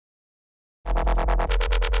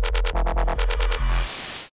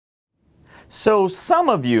So some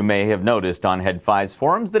of you may have noticed on headfi's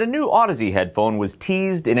forums that a new Audeze headphone was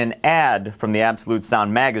teased in an ad from the Absolute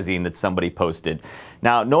Sound magazine that somebody posted.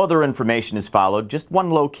 Now, no other information is followed, just one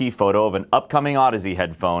low-key photo of an upcoming Audeze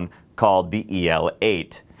headphone called the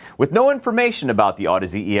EL-8. With no information about the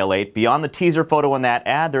Audeze EL-8 beyond the teaser photo in that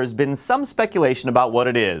ad, there has been some speculation about what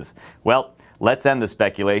it is. Well, let's end the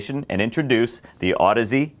speculation and introduce the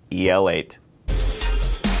Audeze EL-8.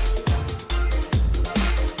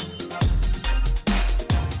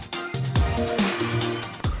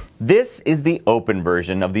 This is the open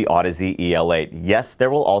version of the Audeze EL-8. Yes,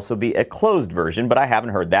 there will also be a closed version, but I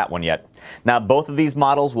haven't heard that one yet. Now, both of these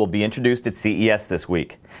models will be introduced at CES this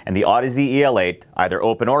week, and the Audeze EL-8, either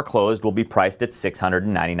open or closed, will be priced at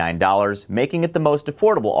 $699, making it the most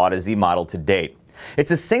affordable Audeze model to date.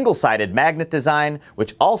 It's a single-sided magnet design,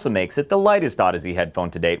 which also makes it the lightest Audeze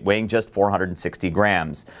headphone to date, weighing just 460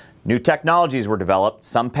 grams. New technologies were developed,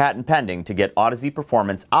 some patent pending, to get Audeze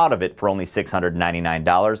performance out of it for only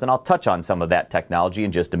 $699, and I'll touch on some of that technology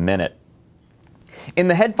in just a minute. In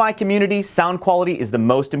the headfi community, sound quality is the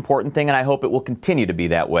most important thing, and I hope it will continue to be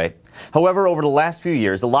that way. However, over the last few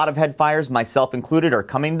years, a lot of headfiers, myself included, are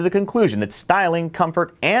coming to the conclusion that styling,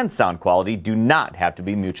 comfort, and sound quality do not have to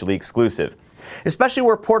be mutually exclusive. Especially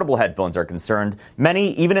where portable headphones are concerned,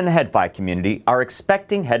 many, even in the headfi community, are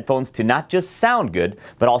expecting headphones to not just sound good,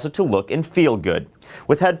 but also to look and feel good.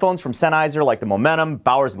 With headphones from Sennheiser like the Momentum,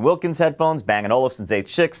 Bowers & Wilkins headphones, Bang & Olufsen's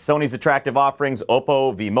H6, Sony's attractive offerings,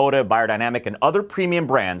 Oppo, V-Moda, Beyerdynamic, and other premium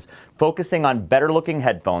brands focusing on better-looking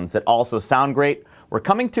headphones that also sound great, we're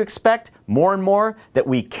coming to expect more and more that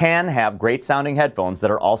we can have great-sounding headphones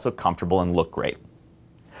that are also comfortable and look great.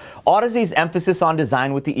 Audeze's emphasis on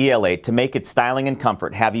design with the EL-8 to make its styling and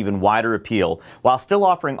comfort have even wider appeal, while still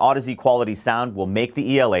offering Audeze quality sound, will make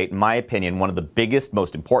the EL-8, in my opinion, one of the biggest,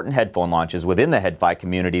 most important headphone launches within the headfi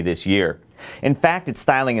community this year. In fact, its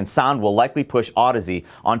styling and sound will likely push Audeze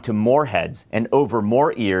onto more heads and over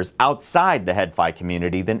more ears outside the headfi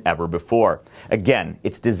community than ever before. Again,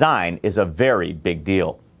 its design is a very big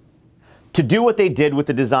deal. To do what they did with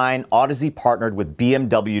the design, Audeze partnered with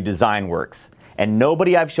BMW Design Works. And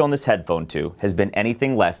nobody I've shown this headphone to has been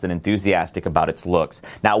anything less than enthusiastic about its looks.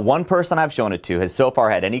 Not one person I've shown it to has so far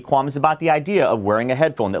had any qualms about the idea of wearing a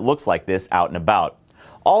headphone that looks like this out and about.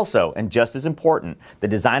 Also, and just as important, the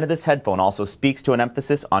design of this headphone also speaks to an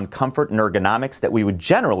emphasis on comfort and ergonomics that we would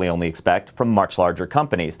generally only expect from much larger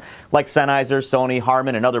companies, like Sennheiser, Sony,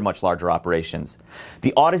 Harman, and other much larger operations.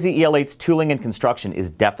 The Audeze EL-8's tooling and construction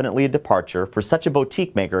is definitely a departure for such a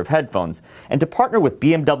boutique maker of headphones, and to partner with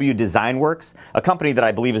BMW Design Works, a company that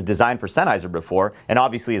I believe has designed for Sennheiser before, and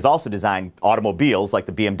obviously has also designed automobiles like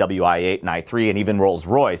the BMW i8 and i3 and even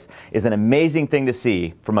Rolls-Royce, is an amazing thing to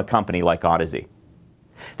see from a company like Audeze.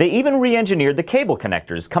 They even re-engineered the cable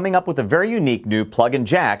connectors, coming up with a very unique new plug-in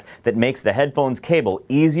jack that makes the headphone's cable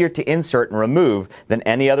easier to insert and remove than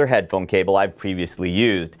any other headphone cable I've previously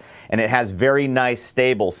used. And it has very nice,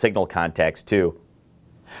 stable signal contacts too.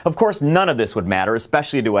 Of course, none of this would matter,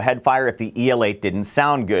 especially to a headfier, if the EL-8 didn't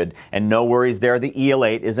sound good. And no worries there, the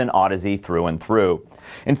EL-8 is an Audeze through and through.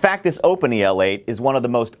 In fact, this open EL-8 is one of the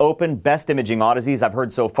most open, best imaging Audezes I've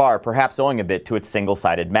heard so far, perhaps owing a bit to its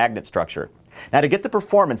single-sided magnet structure. Now, to get the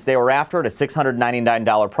performance they were after at a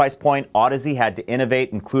 $699 price point, Audeze had to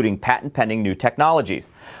innovate, including patent-pending new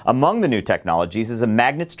technologies. Among the new technologies is a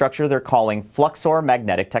magnet structure they're calling Fluxor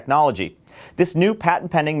magnetic technology. This new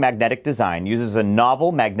patent-pending magnetic design uses a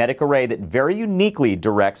novel magnetic array that very uniquely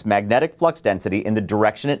directs magnetic flux density in the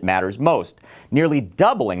direction it matters most, nearly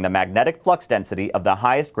doubling the magnetic flux density of the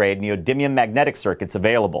highest-grade neodymium magnetic circuits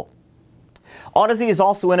available. Audeze is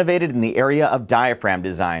also innovated in the area of diaphragm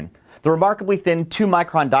design. The remarkably thin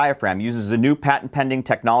 2-micron diaphragm uses a new patent-pending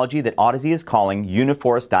technology that Audeze is calling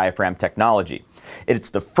Uniforce diaphragm technology. It's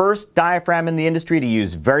the first diaphragm in the industry to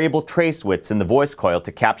use variable trace widths in the voice coil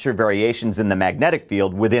to capture variations in the magnetic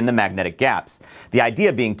field within the magnetic gaps, the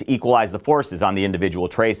idea being to equalize the forces on the individual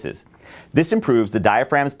traces. This improves the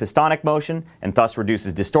diaphragm's pistonic motion and thus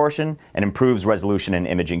reduces distortion and improves resolution and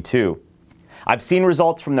imaging too. I've seen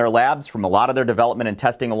results from their labs from a lot of their development and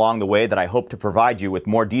testing along the way that I hope to provide you with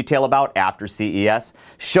more detail about after CES,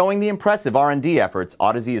 showing the impressive R&D efforts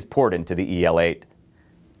Audeze has poured into the EL-8.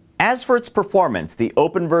 As for its performance, the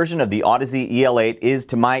open version of the Audeze EL-8 is,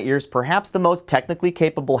 to my ears, perhaps the most technically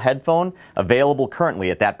capable headphone available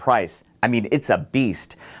currently at that price. I mean, it's a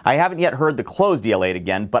beast. I haven't yet heard the closed EL-8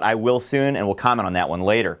 again, but I will soon, and we'll comment on that one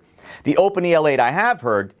later. The open EL-8 I have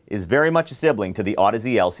heard is very much a sibling to the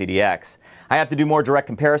Audeze LCDX. I have to do more direct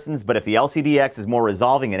comparisons, but if the LCD-X is more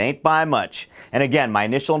resolving, it ain't by much. And again, my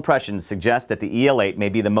initial impressions suggest that the EL-8 may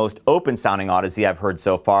be the most open-sounding Audeze I've heard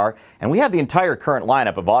so far, and we have the entire current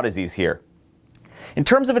lineup of Audezes here. In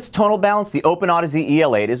terms of its tonal balance, the open Audeze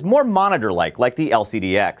EL-8 is more monitor-like, like the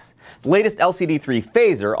LCD-X. The latest LCD3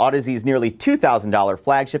 phaser, Audeze's nearly $2,000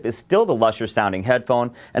 flagship, is still the lusher-sounding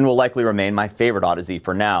headphone and will likely remain my favorite Audeze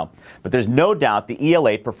for now. But there's no doubt the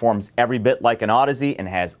EL-8 performs every bit like an Audeze and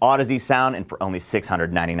has Audeze sound, and for only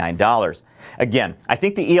 $699. Again, I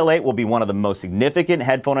think the EL-8 will be one of the most significant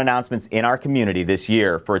headphone announcements in our community this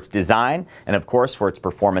year for its design and, of course, for its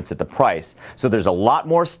performance at the price. So there's a lot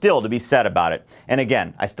more still to be said about it. And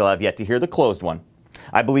again, I still have yet to hear the closed one.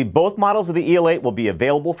 I believe both models of the EL-8 will be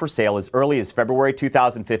available for sale as early as February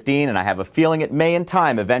 2015, and I have a feeling it may in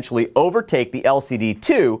time eventually overtake the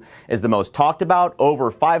LCD2 as the most talked about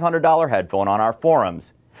over $500 headphone on our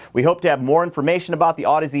forums. We hope to have more information about the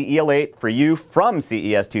Audeze EL-8 for you from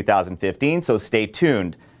CES 2015, so stay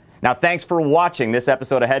tuned. Now, thanks for watching this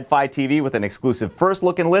episode of headfi TV with an exclusive first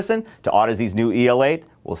look and listen to Audeze's new EL-8.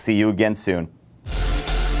 We'll see you again soon.